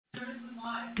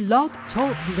Blog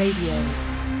Talk Radio.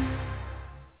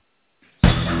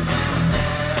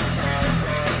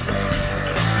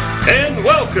 And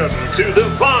welcome to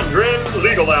the Vondren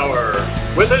Legal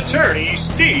Hour with attorney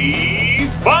Steve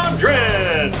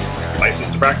Vondren.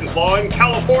 Licensed to practice law in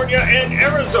California and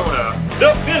Arizona.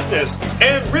 The Business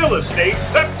and Real Estate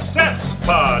Success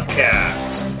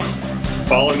Podcast.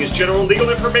 Following is general legal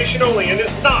information only and is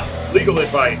not legal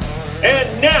advice.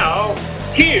 And now,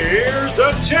 here's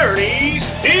attorney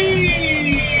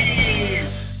Steve.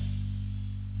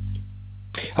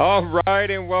 All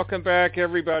right, and welcome back,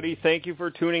 everybody. Thank you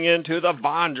for tuning in to the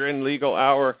Vondren Legal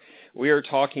Hour. We are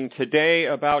talking today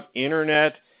about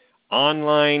internet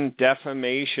online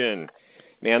defamation.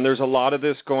 Man, there's a lot of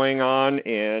this going on,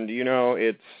 and, you know,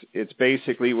 it's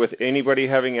basically with anybody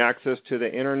having access to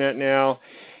the internet now,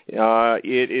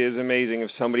 it is amazing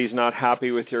if somebody's not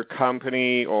happy with your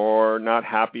company or not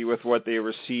happy with what they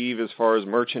receive as far as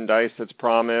merchandise that's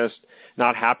promised,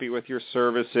 not happy with your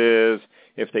services,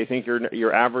 if they think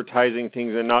you're advertising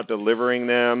things and not delivering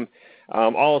them,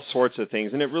 all sorts of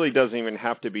things. And it really doesn't even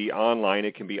have to be online.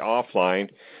 It can be offline.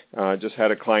 Just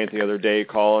had a client the other day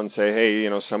call and say, hey, you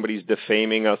know, somebody's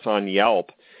defaming us on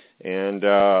Yelp. And,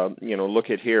 you know,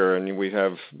 look at here. And we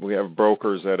have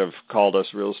brokers that have called us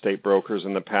real estate brokers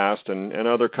in the past and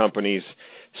other companies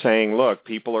saying, look,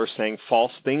 people are saying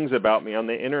false things about me on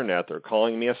the internet. They're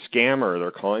calling me a scammer.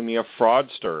 They're calling me a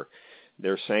fraudster.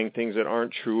 They're saying things that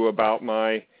aren't true about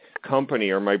my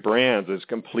company or my brands. It's a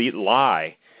complete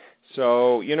lie.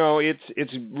 So, you know,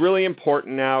 it's really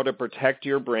important now to protect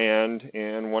your brand,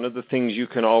 and one of the things you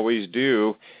can always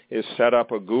do is set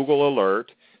up a Google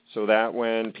alert so that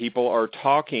when people are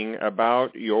talking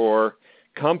about your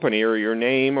company or your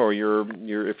name or your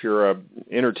if you're an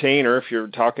entertainer, if you're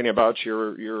talking about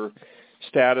your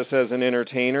status as an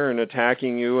entertainer and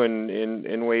attacking you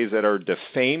in ways that are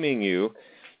defaming you,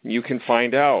 you can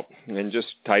find out and just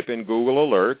type in Google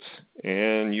Alerts,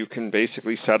 and you can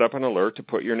basically set up an alert to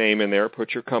put your name in there,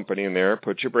 put your company in there,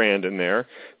 put your brand in there,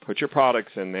 put your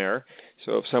products in there.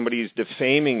 So if somebody's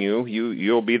defaming you,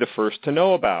 you'll be the first to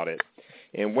know about it.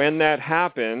 And when that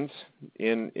happens,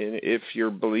 if you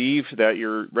believe that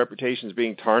your reputation is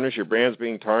being tarnished, your brand's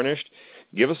being tarnished,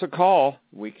 give us a call.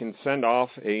 We can send off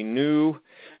a new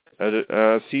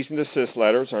cease and desist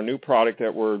letter. It's our new product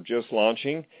that we're just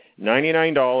launching.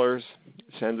 $99,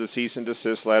 sends a cease and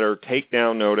desist letter,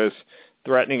 takedown notice,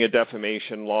 threatening a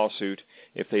defamation lawsuit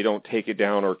if they don't take it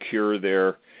down or cure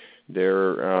their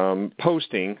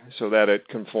posting so that it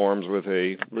conforms with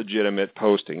a legitimate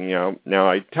posting. You know, now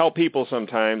I tell people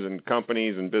sometimes, and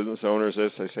companies and business owners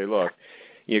this, I say, look,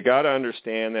 you got to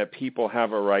understand that people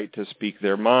have a right to speak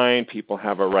their mind. People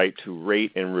have a right to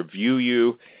rate and review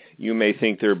you. You may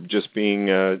think they're just being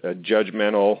a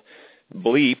judgmental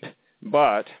bleep,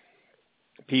 but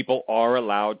people are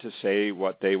allowed to say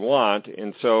what they want.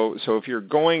 And so if you're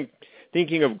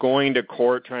thinking of going to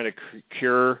court trying to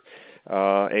cure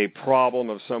a problem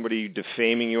of somebody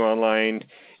defaming you online,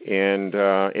 and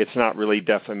it's not really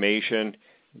defamation.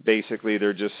 Basically,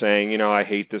 they're just saying, you know, I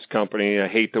hate this company. I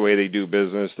hate the way they do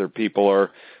business. Their people are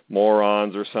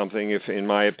morons or something, if in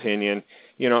my opinion.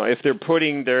 You know, if they're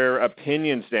putting their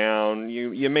opinions down,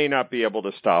 you may not be able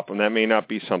to stop them. That may not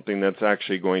be something that's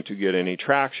actually going to get any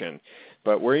traction.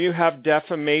 But where you have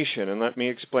defamation, and let me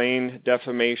explain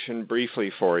defamation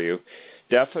briefly for you.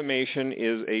 Defamation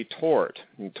is a tort.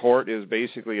 And tort is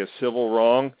basically a civil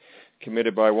wrong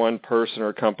committed by one person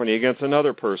or company against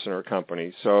another person or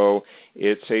company. So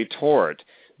it's a tort.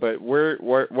 But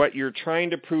what you're trying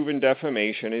to prove in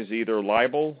defamation is either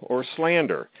libel or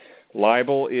slander.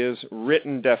 Libel is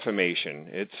written defamation.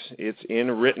 It's in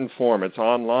written form. It's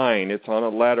online. It's on a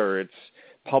letter. It's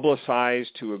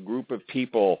publicized to a group of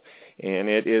people, and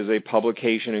it is a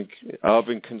publication of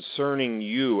and concerning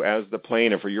you as the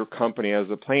plaintiff or your company as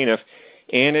the plaintiff,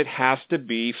 and it has to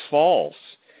be false.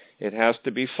 It has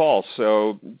to be false.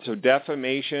 So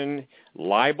defamation,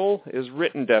 libel is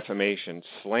written defamation.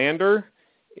 Slander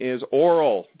is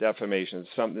oral defamation.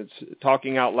 Something that's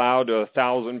talking out loud to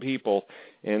 1,000 people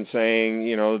and saying,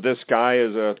 you know, this guy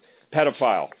is a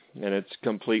pedophile, and it's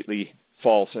completely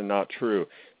false and not true.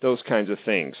 Those kinds of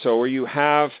things. So where you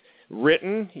have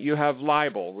written, you have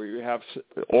libel. Where you have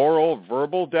oral,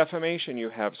 verbal defamation, you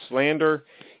have slander.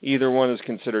 Either one is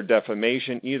considered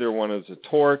defamation. Either one is a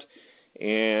tort.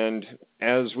 And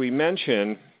as we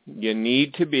mentioned, you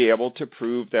need to be able to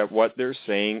prove that what they're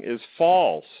saying is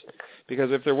false.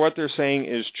 Because if what they're saying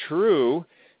is true,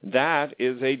 that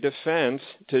is a defense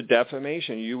to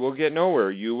defamation. You will get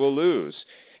nowhere. You will lose.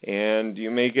 And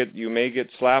you may get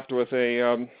slapped with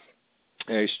a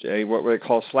what they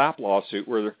call slap lawsuit,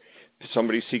 where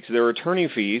somebody seeks their attorney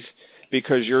fees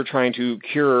because you're trying to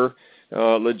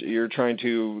you're trying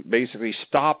to basically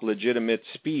stop legitimate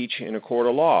speech in a court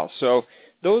of law. So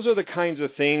those are the kinds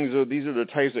of things, or these are the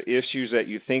types of issues that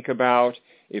you think about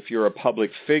if you're a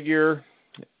public figure.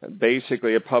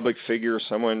 Basically, a public figure,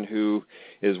 someone who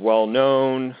is well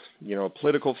known,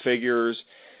 political figures,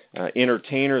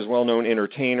 entertainers, well-known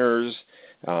entertainers,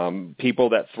 people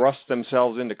that thrust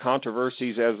themselves into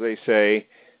controversies, as they say.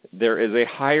 There is a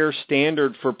higher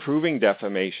standard for proving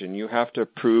defamation. You have to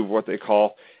prove what they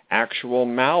call actual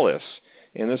malice.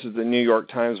 And this is the New York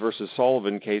Times versus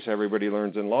Sullivan case everybody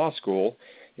learns in law school.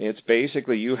 It's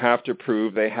basically you have to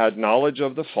prove they had knowledge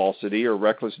of the falsity or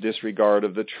reckless disregard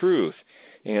of the truth.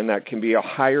 And that can be a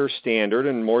higher standard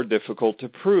and more difficult to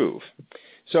prove.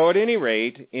 So at any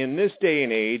rate, in this day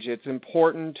and age, it's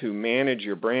important to manage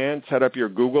your brand, set up your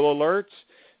Google alerts,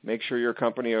 make sure your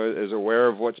company is aware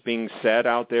of what's being said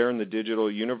out there in the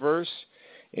digital universe,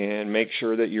 and make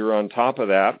sure that you're on top of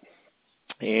that.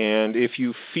 And if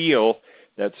you feel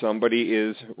that somebody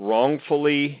is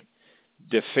wrongfully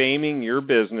defaming your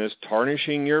business,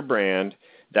 tarnishing your brand,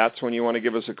 that's when you want to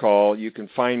give us a call. You can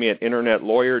find me at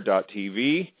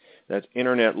internetlawyer.tv. That's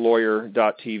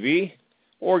internetlawyer.tv.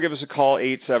 Or give us a call,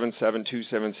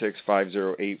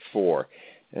 877-276-5084.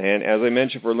 And as I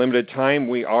mentioned, for a limited time,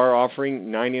 we are offering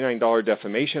 $99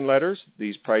 defamation letters.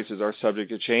 These prices are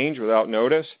subject to change without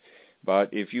notice.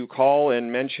 But if you call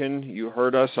and mention you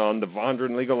heard us on the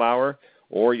Vondran Legal Hour,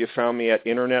 or you found me at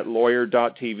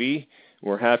internetlawyer.tv,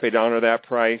 we're happy to honor that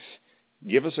price.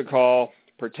 Give us a call.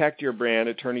 Protect your brand.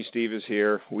 Attorney Steve is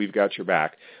here. We've got your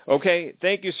back. Okay,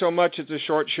 thank you so much. It's a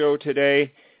short show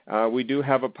today. We do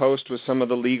have a post with some of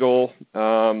the legal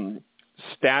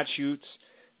statutes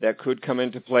that could come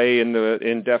into play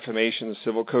in defamation, the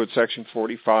Civil Code Section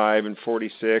 45 and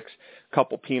 46, a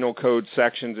couple penal code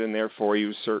sections in there for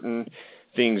you. Certain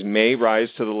things may rise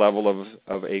to the level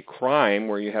of a crime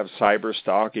where you have cyber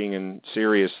stalking and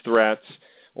serious threats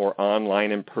or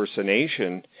online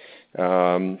impersonation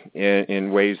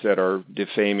in ways that are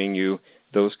defaming you.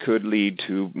 Those could lead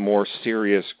to more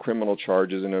serious criminal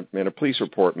charges, and a police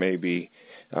report may be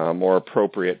more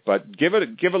appropriate. But give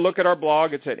a look at our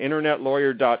blog. It's at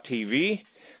internetlawyer.tv.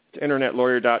 It's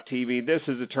internetlawyer.tv. This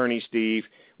is Attorney Steve.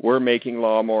 We're making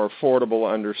law more affordable,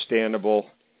 understandable,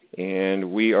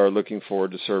 and we are looking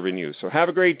forward to serving you. So have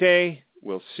a great day.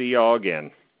 We'll see you all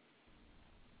again.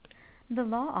 The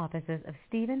law offices of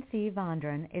Stephen C.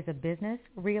 Vondran is a business,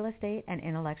 real estate, and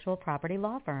intellectual property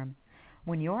law firm.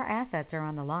 When your assets are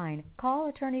on the line, call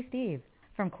Attorney Steve.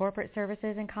 From corporate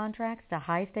services and contracts to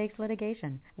high-stakes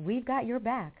litigation, we've got your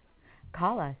back.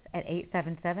 Call us at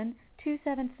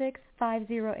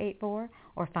 877-276-5084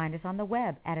 or find us on the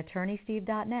web at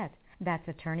attorneysteve.net. That's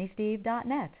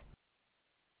attorneysteve.net.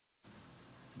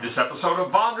 This episode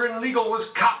of Vondran Legal was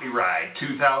copyright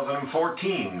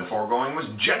 2014. The foregoing was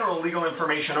general legal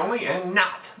information only and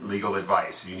not legal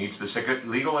advice. If you need specific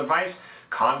legal advice,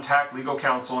 contact legal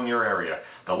counsel in your area.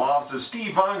 The law office of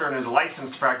Steve Vondran is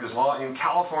licensed to practice law in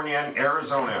California and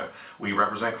Arizona. We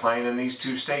represent clients in these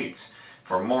two states.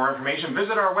 For more information,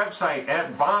 visit our website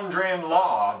at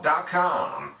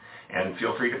vondranlaw.com. And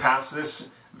feel free to pass this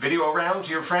video around to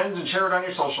your friends and share it on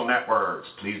your social networks.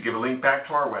 Please give a link back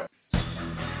to our website.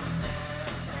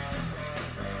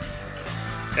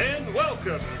 And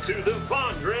welcome to the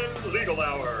Vondran Legal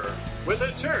Hour with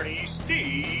Attorney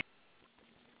Steve